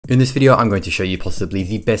In this video, I'm going to show you possibly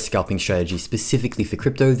the best scalping strategy specifically for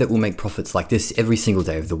crypto that will make profits like this every single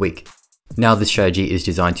day of the week. Now, this strategy is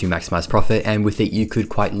designed to maximize profit, and with it you could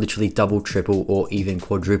quite literally double, triple, or even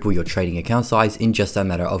quadruple your trading account size in just a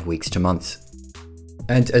matter of weeks to months.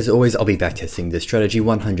 And as always, I'll be backtesting this strategy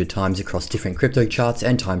 100 times across different crypto charts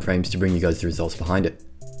and timeframes to bring you guys the results behind it.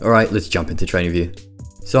 Alright, let's jump into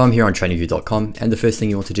TradingView. So I'm here on TradingView.com, and the first thing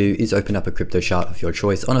you want to do is open up a crypto chart of your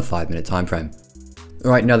choice on a 5-minute time frame.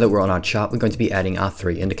 Alright, now that we're on our chart, we're going to be adding our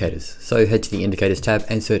 3 indicators. So head to the indicators tab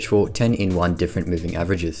and search for 10 in 1 different moving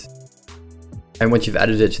averages. And once you've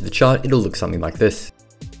added it to the chart, it'll look something like this.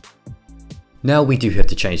 Now we do have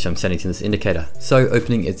to change some settings in this indicator, so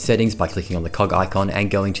opening its settings by clicking on the cog icon and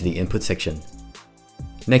going to the input section.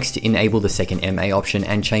 Next, enable the second MA option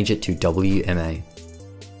and change it to WMA.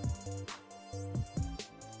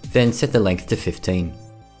 Then set the length to 15.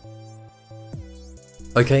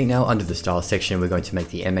 Okay, now under the style section we're going to make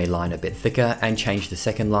the MA line a bit thicker and change the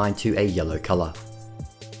second line to a yellow color.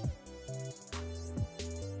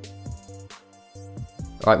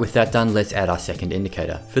 Alright, with that done, let's add our second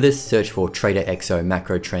indicator. For this, search for TraderXO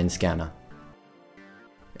Macro Trend Scanner.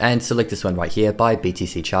 And select this one right here by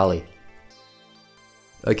BTC Charlie.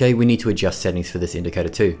 Okay, we need to adjust settings for this indicator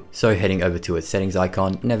too. So heading over to its settings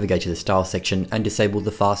icon, navigate to the style section and disable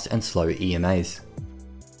the fast and slow EMAs.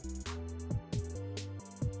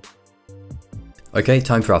 Okay,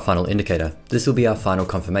 time for our final indicator. This will be our final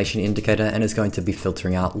confirmation indicator and is going to be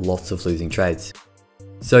filtering out lots of losing trades.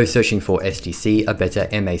 So searching for SDC, a better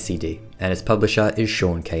MACD, and its publisher is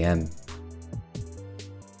Sean KM.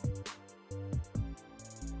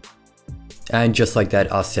 And just like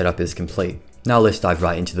that, our setup is complete. Now let's dive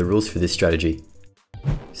right into the rules for this strategy.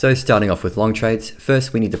 So starting off with long trades,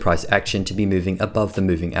 first we need the price action to be moving above the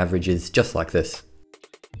moving averages just like this.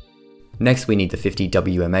 Next we need the 50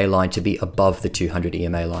 WMA line to be above the 200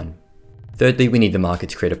 EMA line. Thirdly, we need the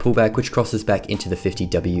market to create a pullback which crosses back into the 50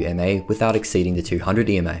 WMA without exceeding the 200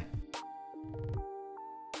 EMA.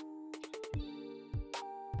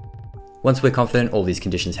 Once we're confident all these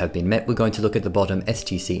conditions have been met, we're going to look at the bottom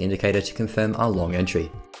STC indicator to confirm our long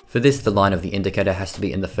entry. For this, the line of the indicator has to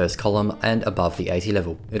be in the first column and above the 80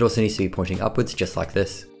 level. It also needs to be pointing upwards just like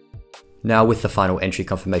this. Now with the final entry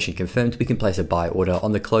confirmation confirmed, we can place a buy order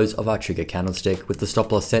on the close of our trigger candlestick with the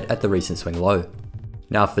stop loss set at the recent swing low.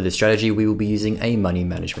 Now for this strategy, we will be using a money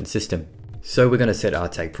management system. So we're going to set our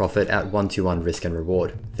take profit at 1-to-1 risk and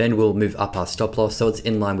reward. Then we'll move up our stop loss so it's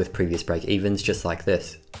in line with previous break evens just like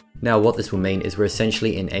this. Now what this will mean is we're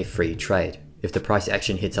essentially in a free trade. If the price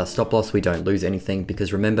action hits our stop loss, we don't lose anything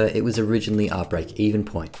because remember, it was originally our break even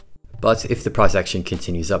point. But if the price action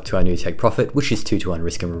continues up to our new take profit, which is 2-to-1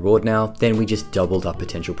 risk and reward now, then we just doubled our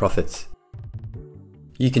potential profits.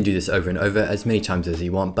 You can do this over and over as many times as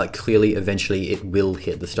you want, but clearly eventually it will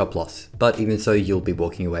hit the stop loss. But even so, you'll be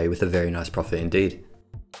walking away with a very nice profit indeed.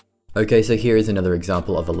 Okay, so here is another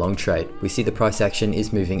example of a long trade. We see the price action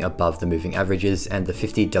is moving above the moving averages and the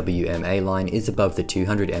 50 WMA line is above the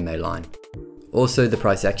 200 MA line. Also, the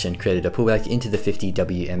price action created a pullback into the 50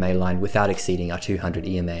 WMA line without exceeding our 200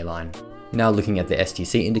 EMA line. Now looking at the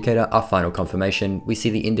STC indicator, our final confirmation, we see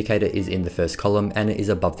the indicator is in the first column and it is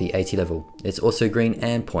above the 80 level. It's also green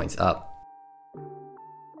and points up.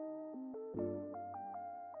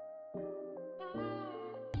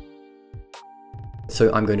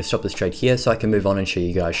 So I'm going to stop this trade here so I can move on and show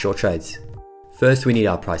you guys short trades. First, we need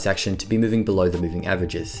our price action to be moving below the moving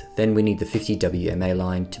averages. Then we need the 50 WMA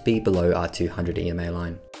line to be below our 200 EMA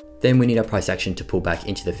line. Then we need our price action to pull back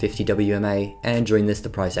into the 50 WMA, and during this the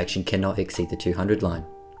price action cannot exceed the 200 line.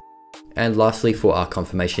 And lastly, for our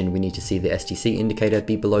confirmation, we need to see the STC indicator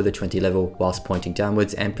be below the 20 level whilst pointing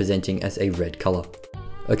downwards and presenting as a red color.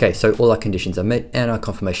 Okay, so all our conditions are met and our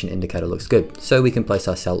confirmation indicator looks good, so we can place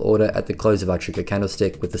our sell order at the close of our trigger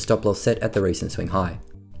candlestick with the stop loss set at the recent swing high.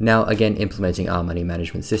 Now again, implementing our money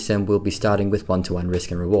management system, we'll be starting with 1-to-1 risk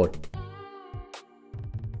and reward.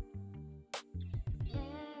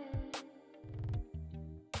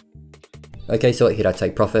 Okay, so it hit our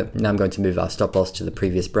take profit. Now I'm going to move our stop loss to the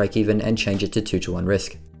previous break even and change it to 2-to-1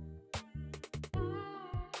 risk.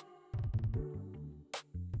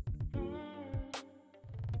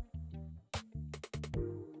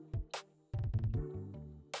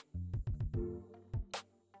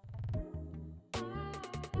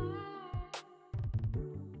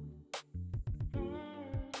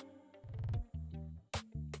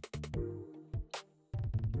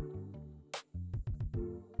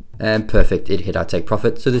 And perfect, it hit our take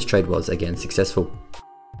profit, so this trade was again successful.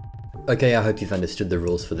 Okay, I hope you've understood the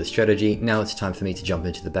rules for this strategy. Now it's time for me to jump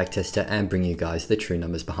into the backtester and bring you guys the true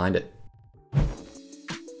numbers behind it.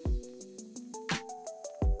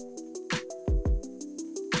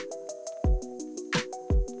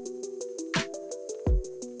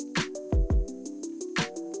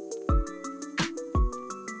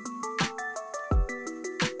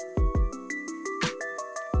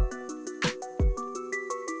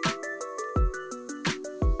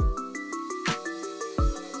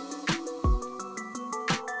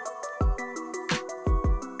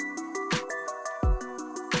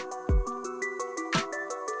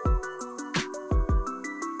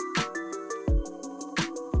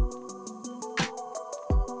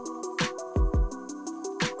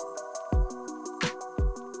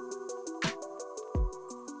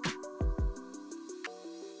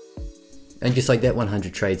 And just like that,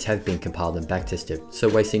 100 trades have been compiled and backtested. So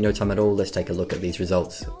wasting no time at all, let's take a look at these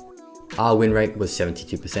results. Our win rate was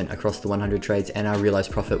 72% across the 100 trades and our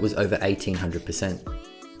realized profit was over 1800%.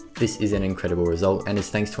 This is an incredible result and is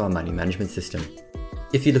thanks to our money management system.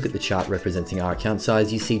 If you look at the chart representing our account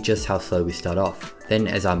size, you see just how slow we start off. Then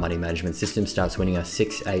as our money management system starts winning us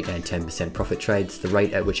 6, 8 and 10% profit trades, the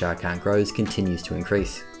rate at which our account grows continues to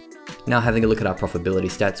increase. Now having a look at our profitability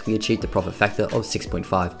stats, we achieved a profit factor of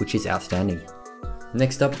 6.5, which is outstanding.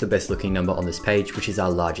 Next up, the best looking number on this page, which is our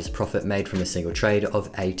largest profit made from a single trade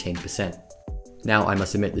of 18%. Now I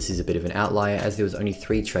must admit this is a bit of an outlier as there was only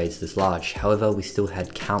 3 trades this large, however we still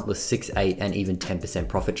had countless 6, 8 and even 10%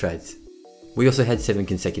 profit trades. We also had 7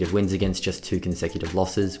 consecutive wins against just 2 consecutive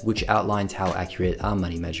losses, which outlines how accurate our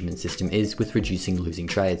money management system is with reducing losing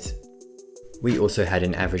trades. We also had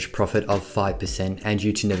an average profit of 5% and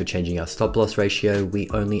due to never changing our stop loss ratio, we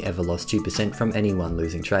only ever lost 2% from any one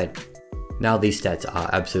losing trade. Now these stats are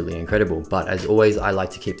absolutely incredible, but as always I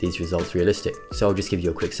like to keep these results realistic, so I'll just give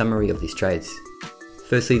you a quick summary of these trades.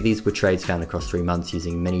 Firstly, these were trades found across 3 months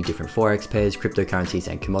using many different Forex pairs, cryptocurrencies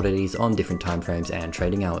and commodities on different timeframes and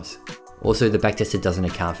trading hours. Also, the backtester doesn't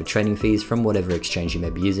account for trading fees from whatever exchange you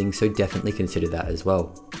may be using, so definitely consider that as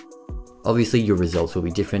well. Obviously your results will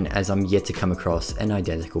be different as I'm yet to come across an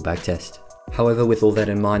identical backtest. However, with all that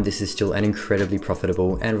in mind, this is still an incredibly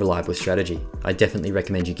profitable and reliable strategy. I definitely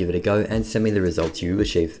recommend you give it a go and send me the results you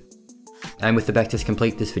achieve. And with the backtest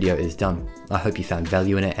complete, this video is done. I hope you found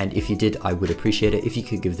value in it, and if you did, I would appreciate it if you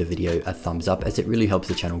could give the video a thumbs up as it really helps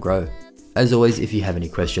the channel grow. As always, if you have any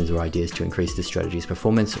questions or ideas to increase the strategy's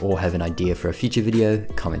performance or have an idea for a future video,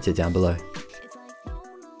 comment it down below.